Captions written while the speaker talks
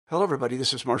Hello, everybody.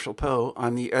 This is Marshall Poe.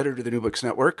 I'm the editor of the New Books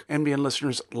Network. NBN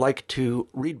listeners like to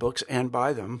read books and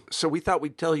buy them. So we thought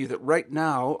we'd tell you that right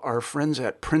now, our friends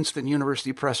at Princeton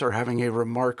University Press are having a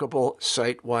remarkable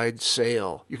site-wide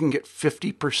sale. You can get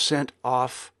 50%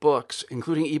 off books,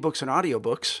 including ebooks and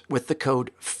audiobooks, with the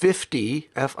code 50,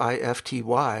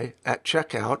 F-I-F-T-Y, at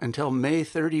checkout until May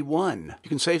 31. You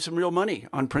can save some real money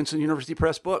on Princeton University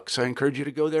Press books. I encourage you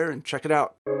to go there and check it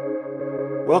out.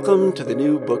 Welcome to the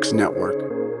New Books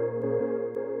Network.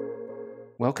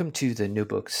 Welcome to the New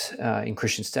Books in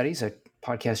Christian Studies, a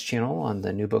podcast channel on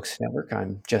the New Books Network.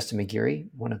 I'm Justin McGeary,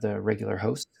 one of the regular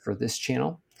hosts for this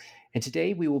channel. And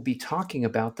today we will be talking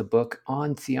about the book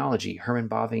on theology, Herman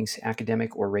Bavinck's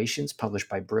academic orations, published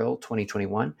by Brill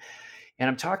 2021. And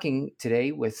I'm talking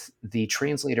today with the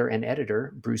translator and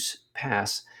editor, Bruce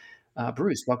Pass.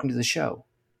 Bruce, welcome to the show.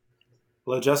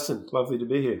 Hello, Justin. Lovely to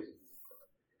be here.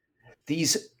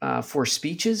 These four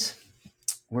speeches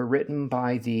were written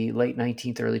by the late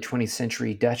 19th, early 20th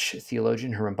century Dutch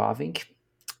theologian Herman Bavinck.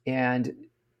 And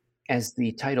as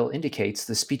the title indicates,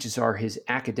 the speeches are his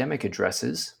academic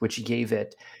addresses, which he gave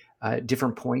at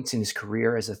different points in his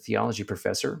career as a theology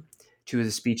professor. Two of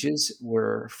the speeches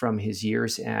were from his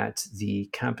years at the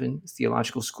Kampen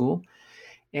Theological School,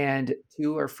 and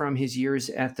two are from his years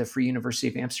at the Free University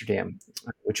of Amsterdam,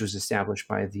 which was established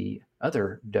by the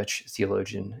other Dutch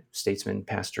theologian, statesman,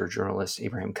 pastor, journalist,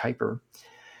 Abraham Kuyper.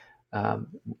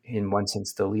 In one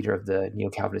sense, the leader of the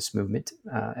Neo-Calvinist movement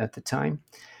at the time.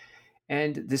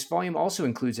 And this volume also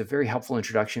includes a very helpful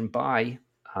introduction by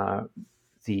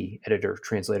the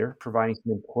editor-translator, providing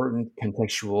some important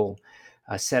contextual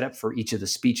setup for each of the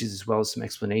speeches, as well as some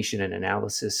explanation and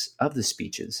analysis of the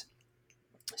speeches.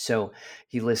 So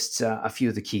he lists a few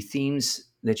of the key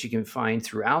themes that you can find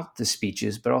throughout the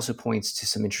speeches, but also points to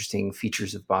some interesting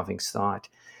features of Bavinck's thought.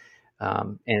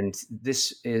 And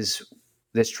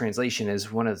this translation is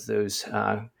one of those,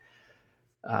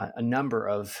 a number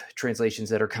of translations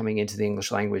that are coming into the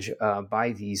English language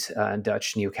by these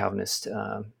Dutch Neo-Calvinist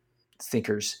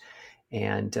thinkers,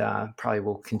 and probably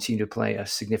will continue to play a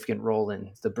significant role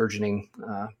in the burgeoning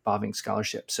Bavinck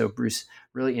scholarship. So, Bruce,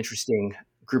 really interesting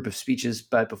group of speeches.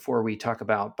 But before we talk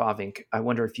about Bavinck, I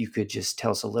wonder if you could just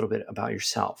tell us a little bit about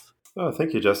yourself. Oh,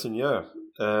 thank you, Justin. Yeah.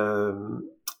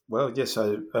 Well, yes,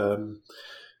 I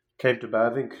came to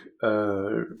Bavinck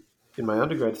in my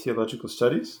undergrad theological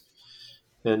studies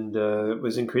and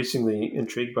was increasingly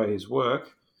intrigued by his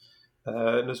work.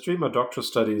 And it was during my doctoral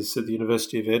studies at the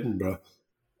University of Edinburgh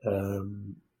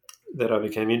that I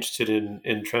became interested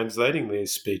in translating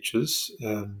these speeches.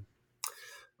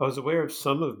 I was aware of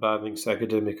some of Bavinck's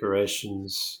academic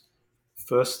orations,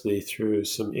 firstly through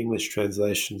some English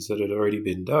translations that had already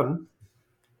been done.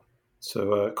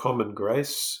 So Common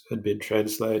Grace had been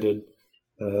translated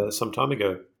some time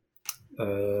ago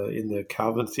in the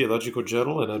Calvin Theological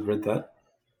Journal, and I'd read that.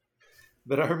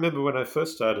 But I remember when I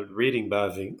first started reading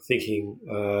Bavinck, thinking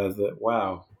that,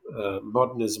 wow,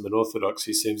 modernism and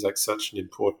orthodoxy seems like such an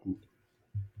important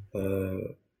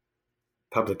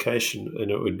publication, and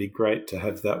it would be great to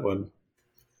have that one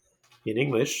in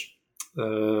English.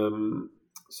 So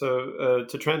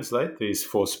to translate these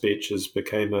four speeches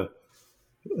became a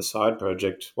side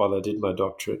project while I did my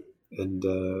doctorate, and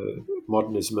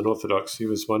modernism and orthodoxy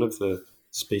was one of the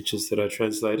speeches that I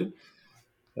translated.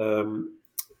 And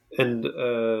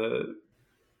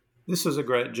this was a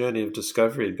great journey of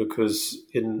discovery because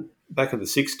back in the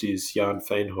 60s, Jan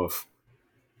Veenhoff,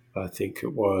 I think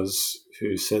it was,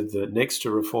 who said that next to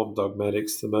Reformed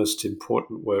dogmatics, the most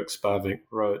important works Bavinck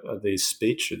wrote are these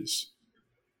speeches.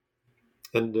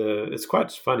 And it's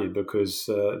quite funny because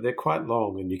they're quite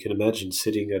long, and you can imagine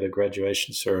sitting at a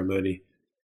graduation ceremony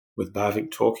with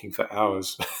Bavinck talking for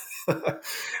hours. But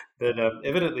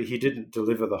evidently he didn't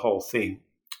deliver the whole thing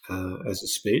as a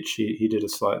speech. He did a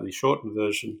slightly shortened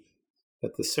version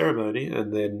at the ceremony,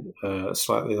 and then a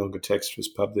slightly longer text was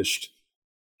published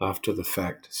after the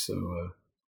fact. So,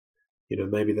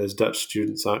 maybe those Dutch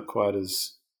students aren't quite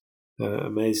as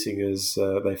amazing as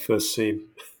they first seem.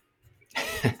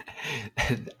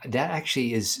 That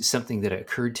actually is something that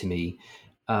occurred to me,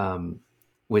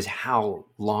 was how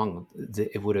long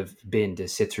it would have been to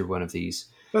sit through one of these.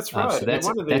 That's right. So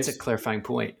that's a clarifying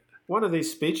point. One of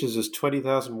these speeches is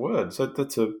 20,000 words.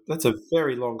 That's a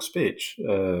very long speech.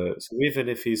 So even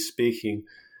if he's speaking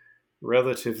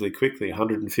relatively quickly,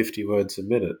 150 words a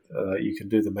minute, you can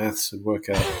do the maths and work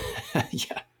out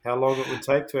how long it would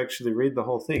take to actually read the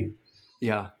whole thing.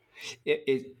 Yeah.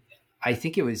 I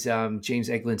think it was James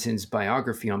Eglinton's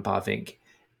biography on Bavinck,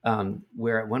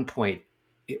 where at one point,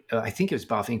 I think it was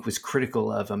Bavinck was critical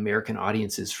of American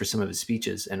audiences for some of his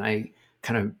speeches. And I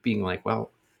kind of being like,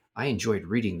 well, I enjoyed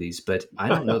reading these, but I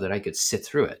don't know that I could sit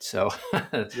through it. So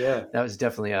Yeah. that was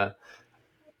definitely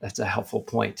that's a helpful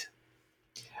point.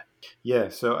 Yeah,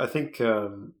 so I think,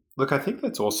 look, I think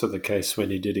that's also the case when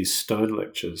he did his Stone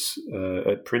lectures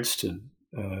at Princeton.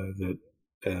 That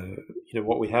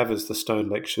what we have as the Stone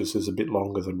lectures is a bit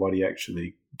longer than what he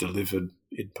actually delivered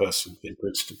in person in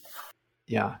Princeton.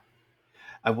 Yeah.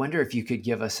 I wonder if you could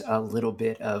give us a little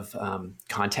bit of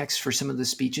context for some of the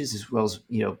speeches, as well as,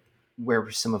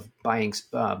 where some of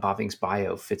Bavinck's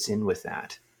bio fits in with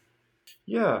that.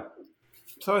 Yeah,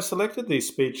 so I selected these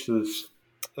speeches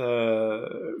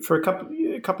for a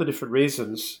couple of different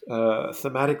reasons.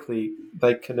 Thematically,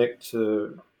 they connect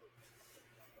to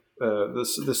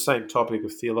the same topic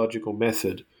of theological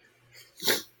method.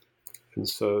 And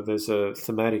so there's a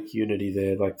thematic unity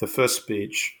there. Like the first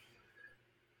speech,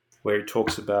 where he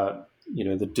talks about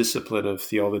the discipline of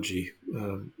theology,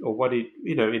 or what he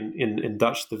in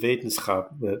Dutch the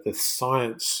wetenschap, the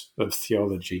science of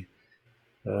theology.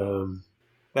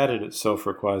 That in itself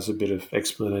requires a bit of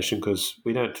explanation because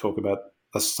we don't talk about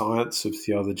a science of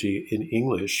theology in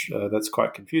English. That's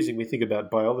quite confusing. We think about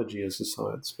biology as a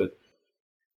science, but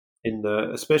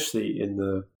especially in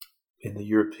the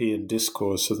European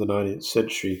discourse of the 19th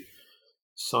century,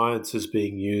 science is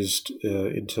being used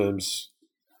in terms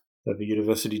of a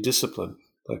university discipline,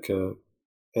 like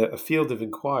a field of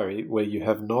inquiry where you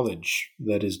have knowledge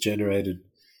that is generated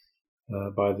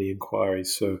by the inquiry.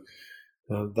 So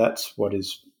that's what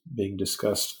is being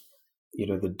discussed,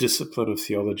 the discipline of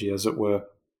theology, as it were.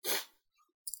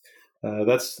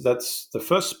 That's the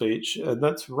first speech, and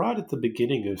that's right at the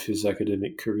beginning of his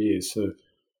academic career. So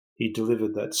he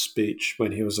delivered that speech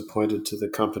when he was appointed to the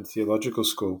Kampen Theological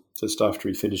School, just after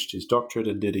he finished his doctorate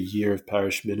and did a year of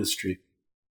parish ministry.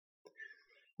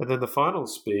 And then the final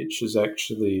speech is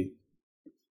actually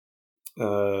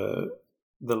the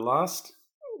last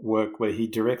work where he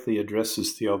directly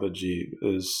addresses theology.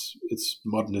 It's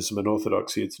modernism and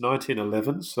orthodoxy. It's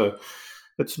 1911, so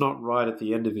it's not right at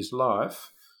the end of his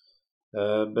life,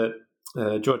 but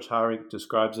George Haring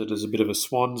describes it as a bit of a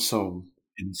swan song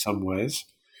in some ways.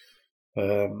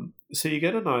 So you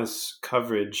get a nice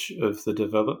coverage of the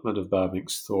development of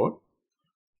Bavinck's thought,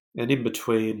 and in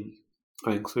between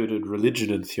I included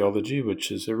Religion and Theology,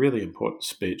 which is a really important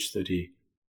speech that he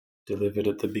delivered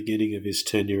at the beginning of his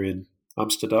tenure in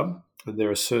Amsterdam. And there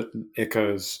are certain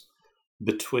echoes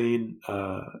between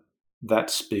that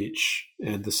speech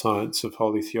and the science of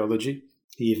holy theology.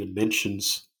 He even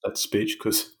mentions that speech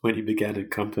because when he began at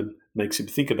Kampen, makes him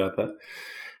think about that.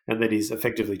 And then he's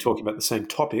effectively talking about the same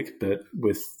topic, but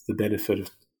with the benefit of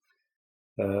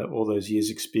all those years'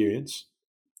 experience.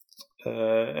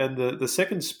 And the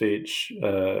second speech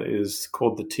is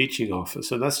called The Teaching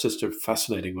Office, and that's just a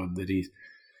fascinating one that he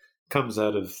comes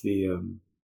out of the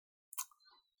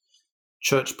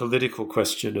church political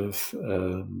question of,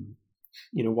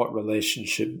 what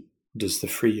relationship does the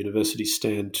Free University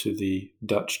stand to the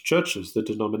Dutch churches, the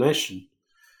denomination,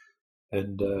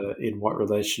 and in what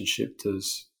relationship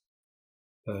does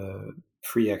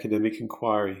free academic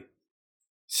inquiry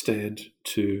stand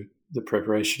to the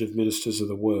preparation of ministers of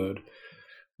the word.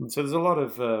 And so there's a lot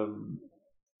of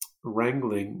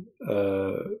wrangling,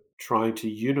 trying to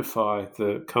unify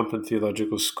the Kampen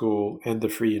Theological School and the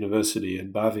Free University,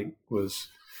 and Bavinck was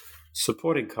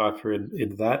supporting Kuyper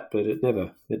in that, but it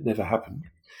never happened.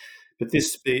 But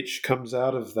this speech comes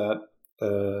out of that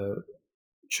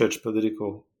church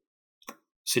political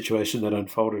situation that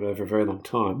unfolded over a very long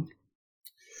time.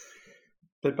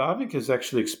 But Bavinck is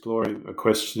actually exploring a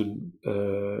question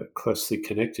closely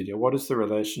connected. What is the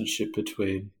relationship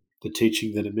between the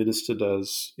teaching that a minister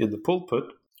does in the pulpit,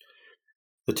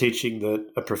 the teaching that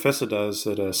a professor does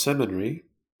at a seminary,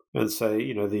 and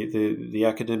say, the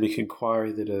academic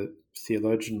inquiry that a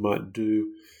theologian might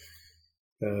do,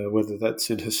 whether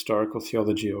that's in historical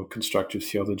theology or constructive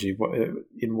theology,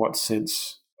 in what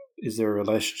sense is there a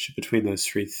relationship between those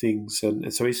three things?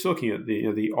 And so he's looking at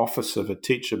the office of a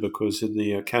teacher, because in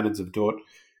the Canons of Dort,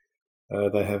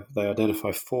 they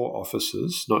identify 4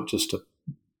 offices, not just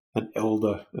an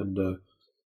elder and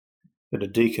a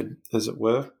deacon, as it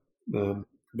were.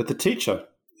 But the teacher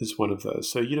is one of those.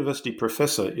 So university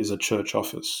professor is a church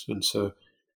office. And so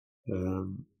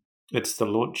it's the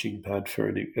launching pad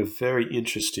for a very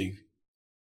interesting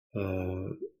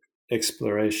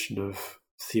exploration of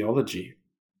theology.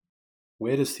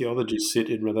 Where does theology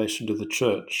sit in relation to the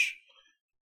church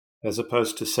as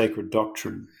opposed to sacred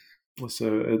doctrine?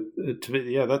 So to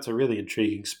me, that's a really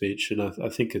intriguing speech. And I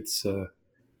think it's, in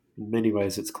many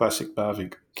ways, it's classic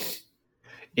Bavinck.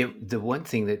 The one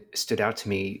thing that stood out to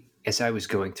me as I was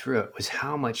going through it was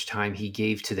how much time he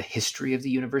gave to the history of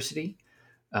the university,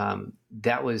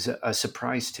 That was a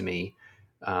surprise to me.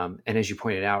 And as you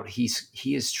pointed out, he's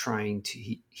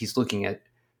looking at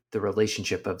the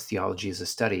relationship of theology as a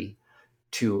study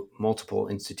to multiple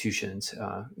institutions,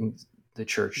 the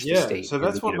church, the state, so and the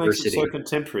that's what makes it university. so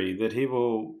contemporary, that he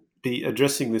will be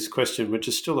addressing this question, which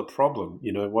is still a problem.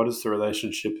 What is the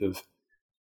relationship of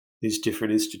these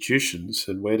different institutions,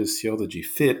 and where does theology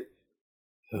fit?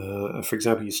 For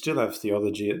example, you still have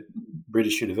theology at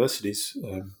British universities.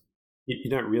 You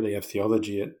don't really have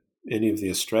theology at any of the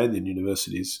Australian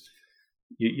universities.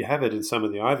 You have it in some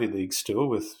of the Ivy Leagues still,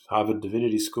 with Harvard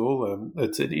Divinity School.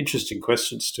 It's an interesting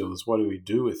question still, is what do we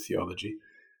do with theology?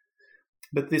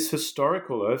 But this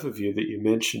historical overview that you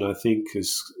mentioned, I think,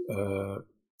 is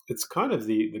it's kind of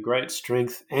the great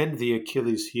strength and the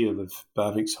Achilles heel of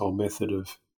Bavinck's whole method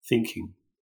of thinking.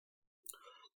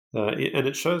 And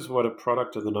it shows what a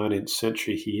product of the 19th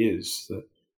century he is. That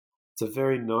it's a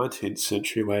very 19th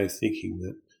century way of thinking,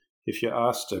 that if you're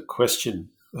asked a question,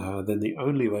 then the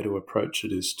only way to approach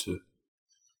it is to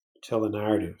tell a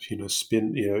narrative,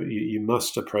 spin, you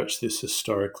must approach this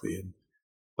historically. And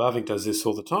Bavinck does this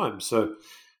all the time. So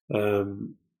I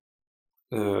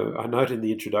note in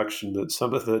the introduction that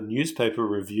some of the newspaper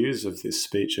reviews of this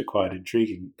speech are quite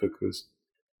intriguing, because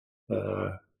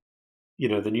the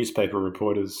newspaper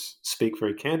reporters speak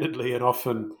very candidly, and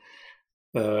often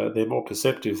they're more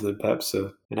perceptive than perhaps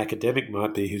an academic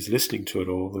might be who's listening to it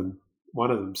all. And one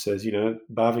of them says,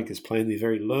 Bavinck is plainly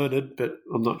very learned, but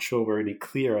I'm not sure we're any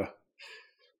clearer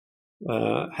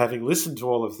having listened to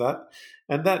all of that.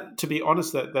 And that, to be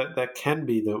honest, that can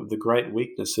be the great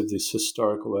weakness of this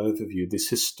historical overview, this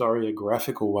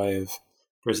historiographical way of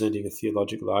presenting a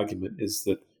theological argument, is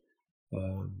that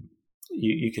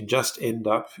you can just end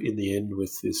up in the end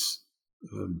with this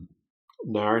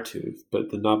narrative,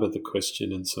 but the nub of the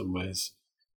question in some ways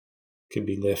can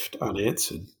be left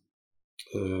unanswered.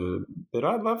 But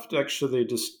I loved actually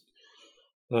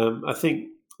I think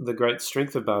the great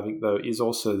strength of Bavinck, though, is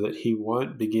also that he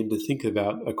won't begin to think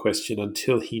about a question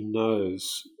until he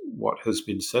knows what has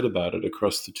been said about it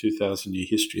across the 2,000-year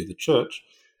history of the church.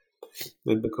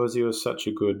 And because he was such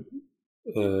a good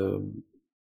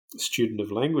student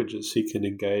of languages, he can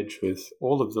engage with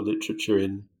all of the literature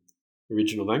in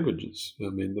original languages. I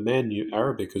mean, the man knew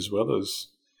Arabic as well as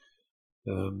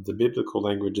the biblical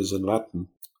languages and Latin.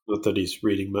 Not that he's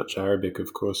reading much Arabic,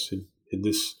 of course, in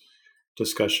this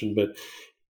discussion, but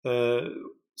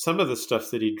some of the stuff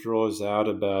that he draws out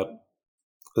about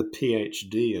the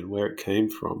PhD and where it came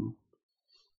from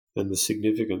and the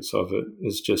significance of it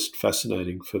is just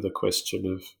fascinating for the question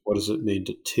of what does it mean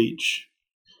to teach.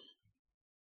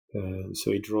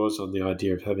 So he draws on the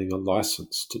idea of having a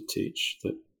license to teach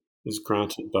that is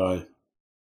granted by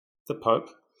the Pope,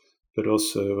 but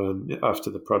also after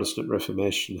the Protestant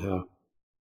Reformation,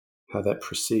 how that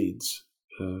proceeds.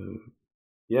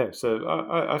 So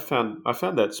I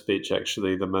found that speech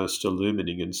actually the most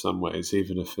illuminating in some ways,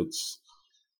 even if it's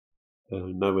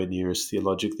nowhere near as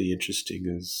theologically interesting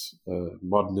as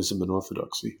modernism and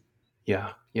orthodoxy.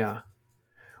 Yeah.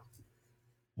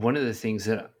 One of the things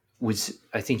that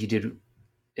I think you did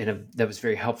that was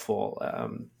very helpful,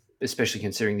 especially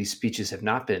considering these speeches have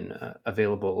not been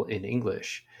available in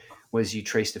English, was you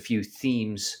traced a few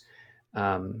themes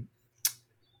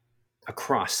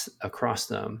across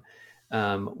them.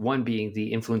 One being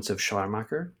the influence of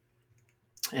Schleiermacher.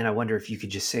 And I wonder if you could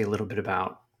just say a little bit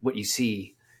about what you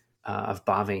see of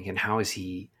Bavinck and how's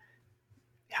he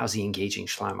engaging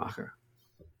Schleiermacher?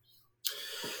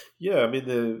 Yeah, I mean,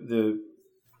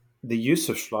 the use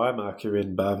of Schleiermacher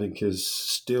in Bavinck is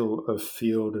still a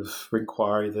field of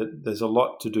inquiry that there's a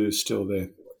lot to do still there.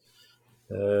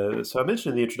 So I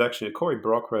mentioned in the introduction, Corey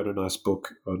Brock wrote a nice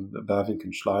book on Bavinck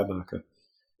and Schleiermacher,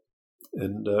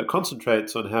 and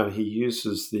concentrates on how he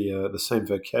uses the same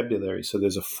vocabulary. So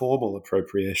there's a formal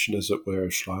appropriation, as it were,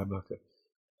 of Schleiermacher.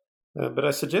 But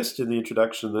I suggest in the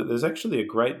introduction that there's actually a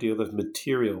great deal of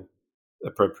material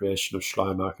appropriation of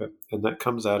Schleiermacher, and that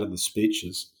comes out in the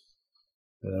speeches.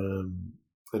 And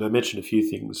I mentioned a few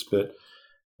things, but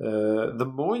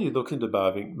the more you look into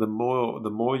Bavinck, the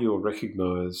more you'll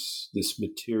recognize this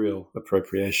material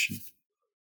appropriation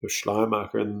of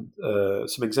Schleiermacher. And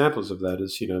some examples of that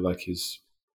is,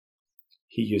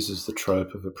 he uses the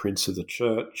trope of a prince of the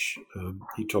church.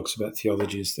 He talks about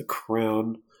theology as the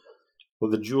crown, or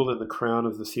the jewel in the crown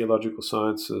of the theological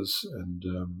sciences. And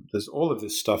there's all of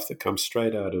this stuff that comes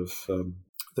straight out of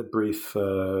the brief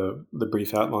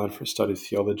outline for a study of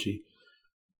theology.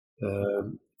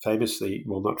 Famously,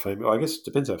 well, not famous. I guess it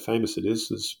depends how famous it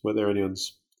is whether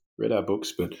anyone's read our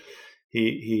books. But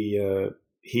he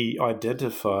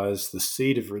identifies the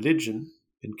seed of religion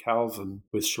in Calvin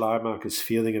with Schleiermacher's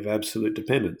feeling of absolute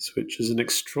dependence, which is an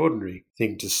extraordinary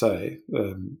thing to say,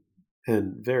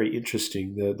 and very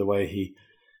interesting the way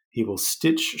he will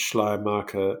stitch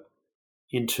Schleiermacher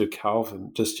into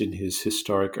Calvin just in his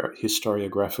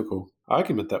historiographical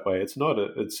argument that way. It's not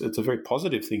it's a very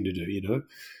positive thing to do,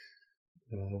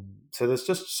 so there's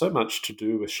just so much to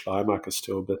do with Schleiermacher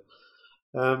still, but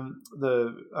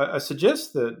I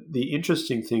suggest that the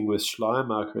interesting thing with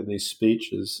Schleiermacher in these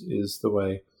speeches is the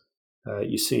way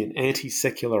you see an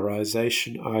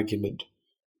anti-secularization argument.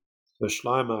 So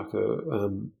Schleiermacher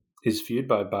is viewed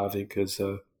by Bavinck as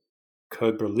a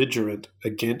co-belligerent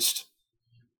against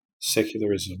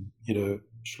secularism.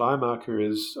 Schleiermacher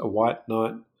is a white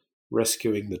knight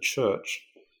rescuing the church,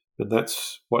 and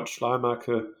that's what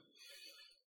Schleiermacher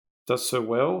does so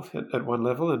well at one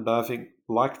level, and Bavinck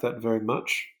liked that very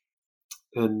much.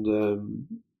 And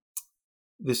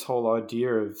this whole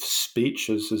idea of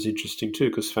speeches is interesting too,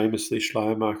 because famously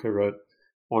Schleiermacher wrote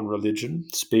on religion,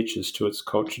 speeches to its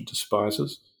cultured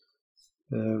despisers.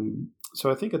 So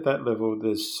I think at that level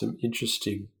there's some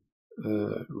interesting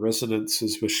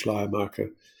resonances with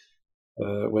Schleiermacher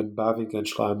when Bavinck and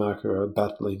Schleiermacher are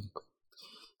battling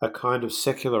a kind of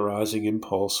secularizing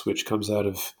impulse which comes out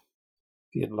of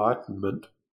the Enlightenment.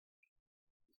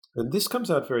 And this comes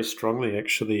out very strongly,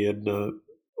 actually, in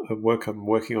a work I'm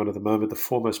working on at the moment, The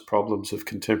Foremost Problems of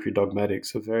Contemporary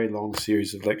Dogmatics, a very long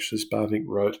series of lectures Bavinck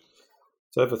wrote.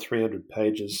 It's over 300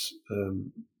 pages,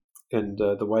 and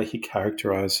the way he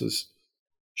characterizes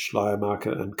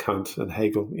Schleiermacher and Kant and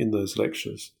Hegel in those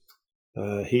lectures.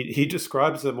 He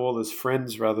describes them all as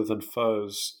friends rather than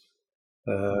foes.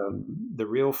 The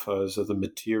real foes are the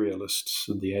materialists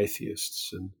and the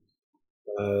atheists and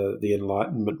the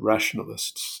Enlightenment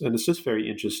rationalists. And it's just very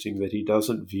interesting that he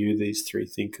doesn't view these three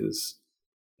thinkers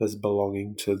as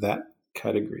belonging to that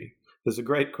category. There's a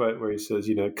great quote where he says,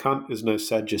 Kant is no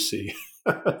Sadducee.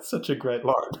 That's such a great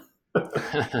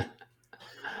line.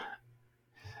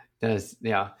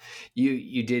 Yeah.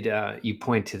 You did you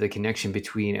point to the connection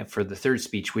between, for the third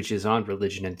speech, which is on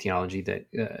religion and theology,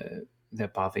 that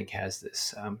Bavinck has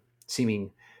this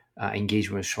seeming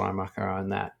engagement with Schleiermacher on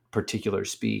that particular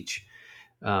speech.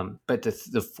 But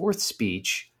the fourth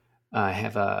speech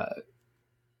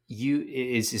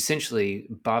is essentially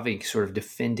Bavinck sort of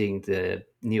defending the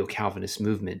neo-Calvinist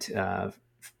movement.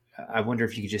 I wonder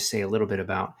if you could just say a little bit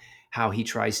about how he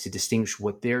tries to distinguish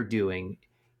what they're doing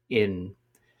in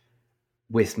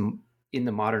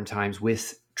the modern times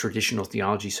with traditional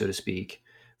theology, so to speak,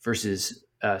 versus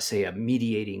say a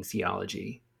mediating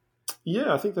theology.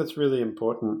 Yeah, I think that's really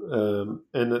important,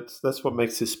 and that's what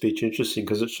makes this speech interesting,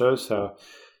 because it shows how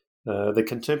the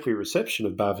contemporary reception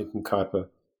of Bavinck and Kuyper,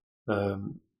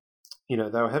 they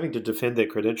were having to defend their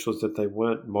credentials that they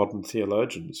weren't modern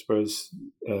theologians, whereas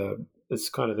it's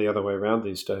kind of the other way around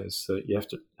these days. So you have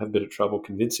to have a bit of trouble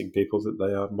convincing people that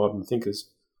they are modern thinkers.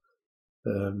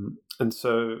 And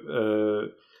so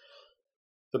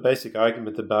the basic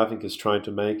argument that Bavinck is trying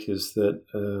to make is that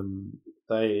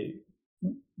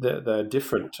they're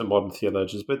different to modern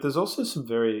theologians, but there's also some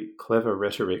very clever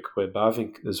rhetoric where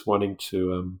Bavinck is wanting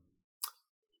to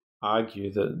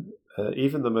argue that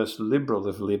even the most liberal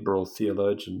of liberal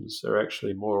theologians are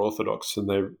actually more orthodox than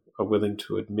they are willing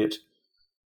to admit.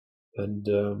 And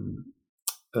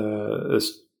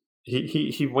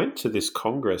he went to this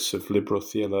Congress of liberal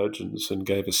theologians and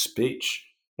gave a speech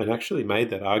and actually made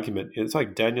that argument. It's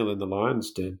like Daniel in the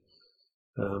lion's den.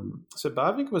 So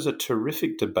Bavinck was a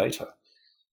terrific debater.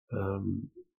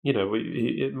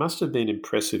 It must have been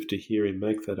impressive to hear him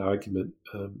make that argument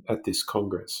at this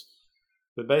Congress.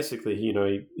 But basically,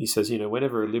 he says,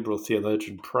 whenever a liberal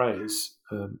theologian prays,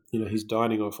 he's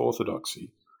dining off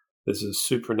orthodoxy. There's a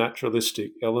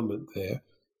supernaturalistic element there.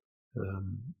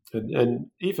 And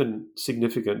even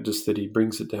significant just that he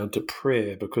brings it down to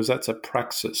prayer, because that's a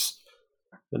praxis.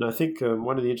 And I think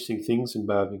one of the interesting things in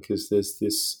Bavinck is there's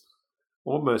this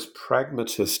almost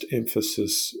pragmatist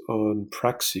emphasis on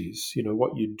praxis.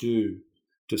 What you do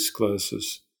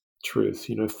discloses truth.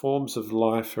 Forms of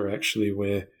life are actually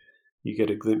where you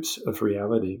get a glimpse of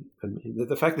reality. And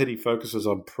the fact that he focuses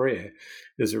on prayer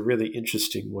is a really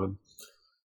interesting one.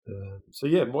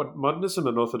 Modernism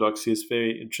and orthodoxy is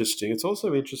very interesting. It's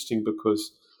also interesting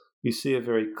because you see a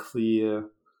very clear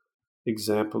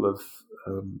example of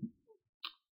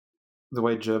the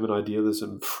way German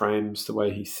idealism frames the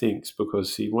way he thinks,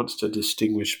 because he wants to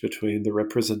distinguish between the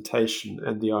representation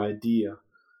and the idea.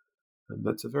 And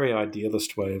that's a very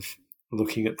idealist way of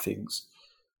looking at things.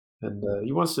 And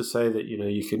he wants to say that,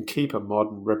 you can keep a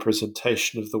modern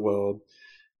representation of the world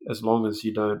as long as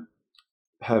you don't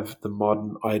have the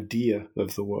modern idea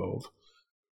of the world.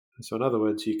 So in other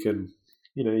words, you can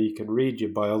read your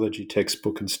biology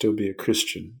textbook and still be a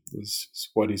Christian, is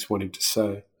what he's wanting to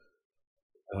say.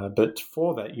 But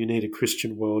for that, you need a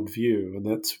Christian worldview, and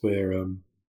that's where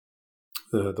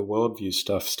the worldview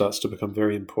stuff starts to become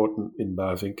very important in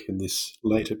Bavinck in this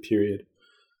later period.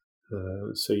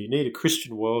 So you need a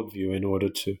Christian worldview in order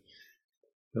to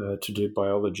do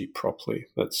biology properly.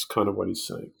 That's kind of what he's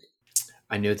saying.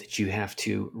 I know that you have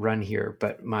to run here,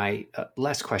 but my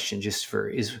last question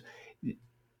is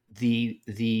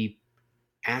the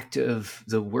act of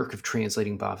the work of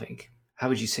translating Bavinck, how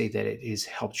would you say that it has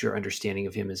helped your understanding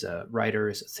of him as a writer,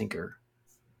 as a thinker?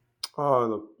 Oh,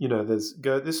 look,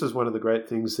 this is one of the great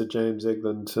things that James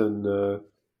Eglinton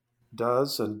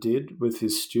does and did with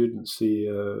his students. He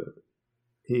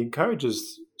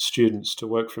encourages students to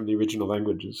work from the original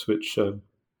languages, which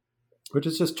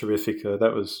is just terrific.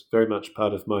 That was very much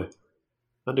part of my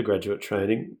undergraduate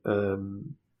training.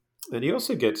 And he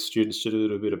also gets students to do a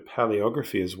little bit of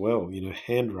paleography as well,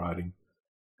 handwriting.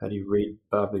 How do you read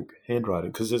Bavinck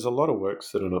handwriting? Because there's a lot of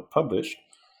works that are not published,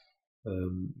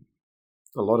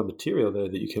 a lot of material there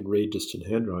that you can read just in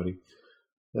handwriting.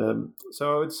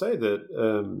 So I would say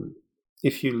that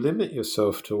if you limit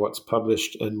yourself to what's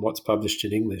published and what's published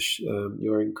in English,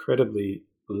 you're incredibly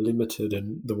limited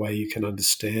in the way you can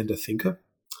understand a thinker.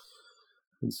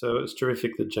 And so it's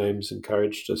terrific that James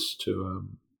encouraged us to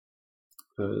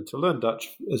learn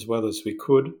Dutch as well as we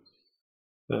could.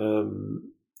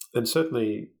 And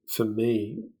certainly for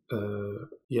me,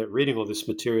 reading all this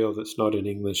material that's not in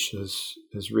English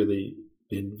has really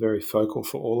been very focal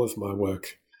for all of my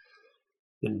work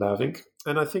in Bavinck.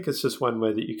 And I think it's just one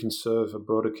way that you can serve a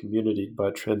broader community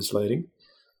by translating.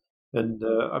 And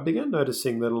I began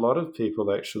noticing that a lot of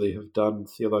people actually have done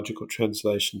theological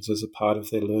translations as a part of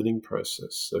their learning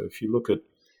process. So if you look at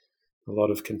a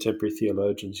lot of contemporary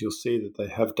theologians, you'll see that they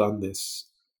have done this.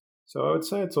 So I would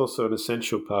say it's also an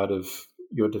essential part of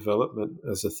your development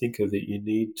as a thinker that you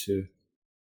need to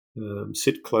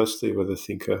sit closely with a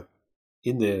thinker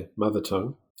in their mother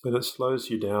tongue. And it slows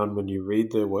you down when you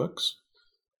read their works.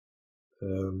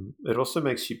 It also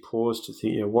makes you pause to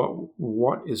think,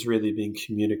 what is really being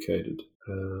communicated.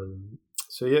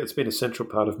 So it's been a central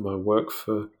part of my work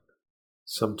for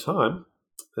some time,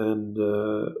 and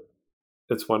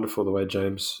it's wonderful the way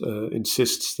James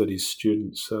insists that his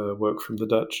students work from the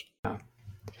Dutch.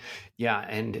 Yeah,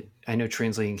 and I know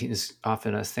translating is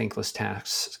often a thankless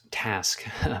task.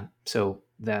 So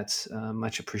that's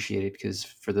much appreciated, because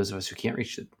for those of us who can't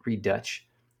read Dutch,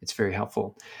 it's very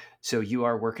helpful. So you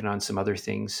are working on some other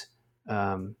things,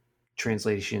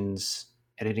 translations,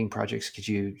 editing projects. Could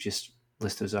you just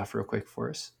list those off real quick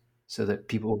for us so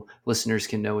that listeners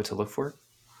can know what to look for?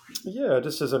 Yeah,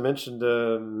 just as I mentioned,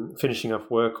 finishing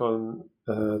up work on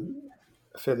a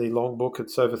fairly long book.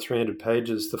 It's over 300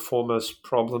 pages, The Foremost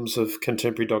Problems of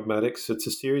Contemporary Dogmatics. It's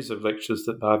a series of lectures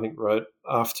that Bavinck wrote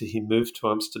after he moved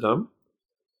to Amsterdam.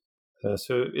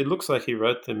 So it looks like he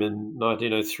wrote them in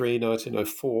 1903,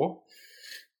 1904,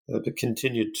 but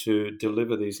continued to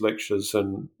deliver these lectures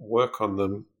and work on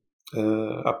them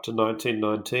up to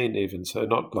 1919 even, so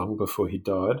not long before he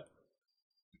died.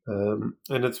 And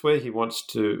it's where he wants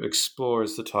to explore,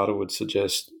 as the title would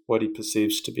suggest, what he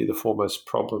perceives to be the foremost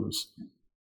problems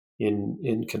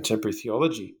in contemporary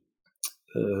theology.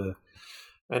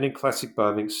 And in classic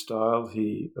Bavinck style,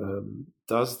 he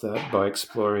does that by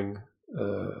exploring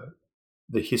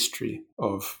the history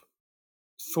of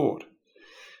thought.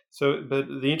 So, but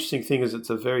the interesting thing is it's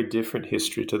a very different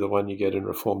history to the one you get in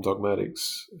Reformed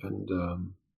dogmatics.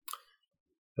 And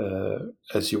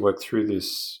as you work through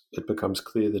this, it becomes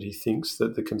clear that he thinks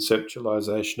that the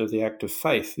conceptualization of the act of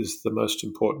faith is the most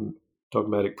important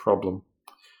dogmatic problem,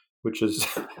 which is,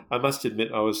 I must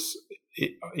admit,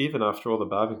 even after all the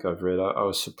Bavinck I've read, I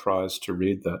was surprised to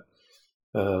read that.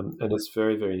 And it's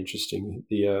very, very interesting.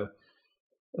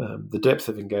 The depth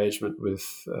of engagement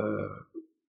with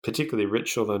particularly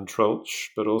Ritschl and Troeltsch,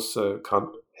 but also Kant,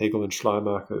 Hegel and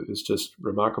Schleiermacher is just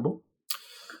remarkable.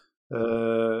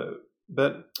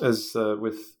 But as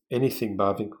with anything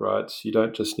Bavinck writes, you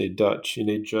don't just need Dutch, you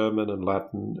need German and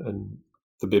Latin and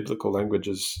the biblical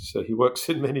languages. So he works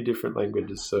in many different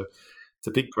languages. So it's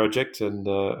a big project, and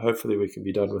hopefully we can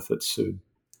be done with it soon.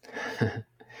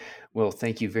 Well,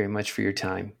 thank you very much for your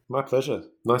time. My pleasure.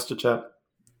 Nice to chat.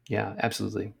 Yeah,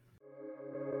 absolutely.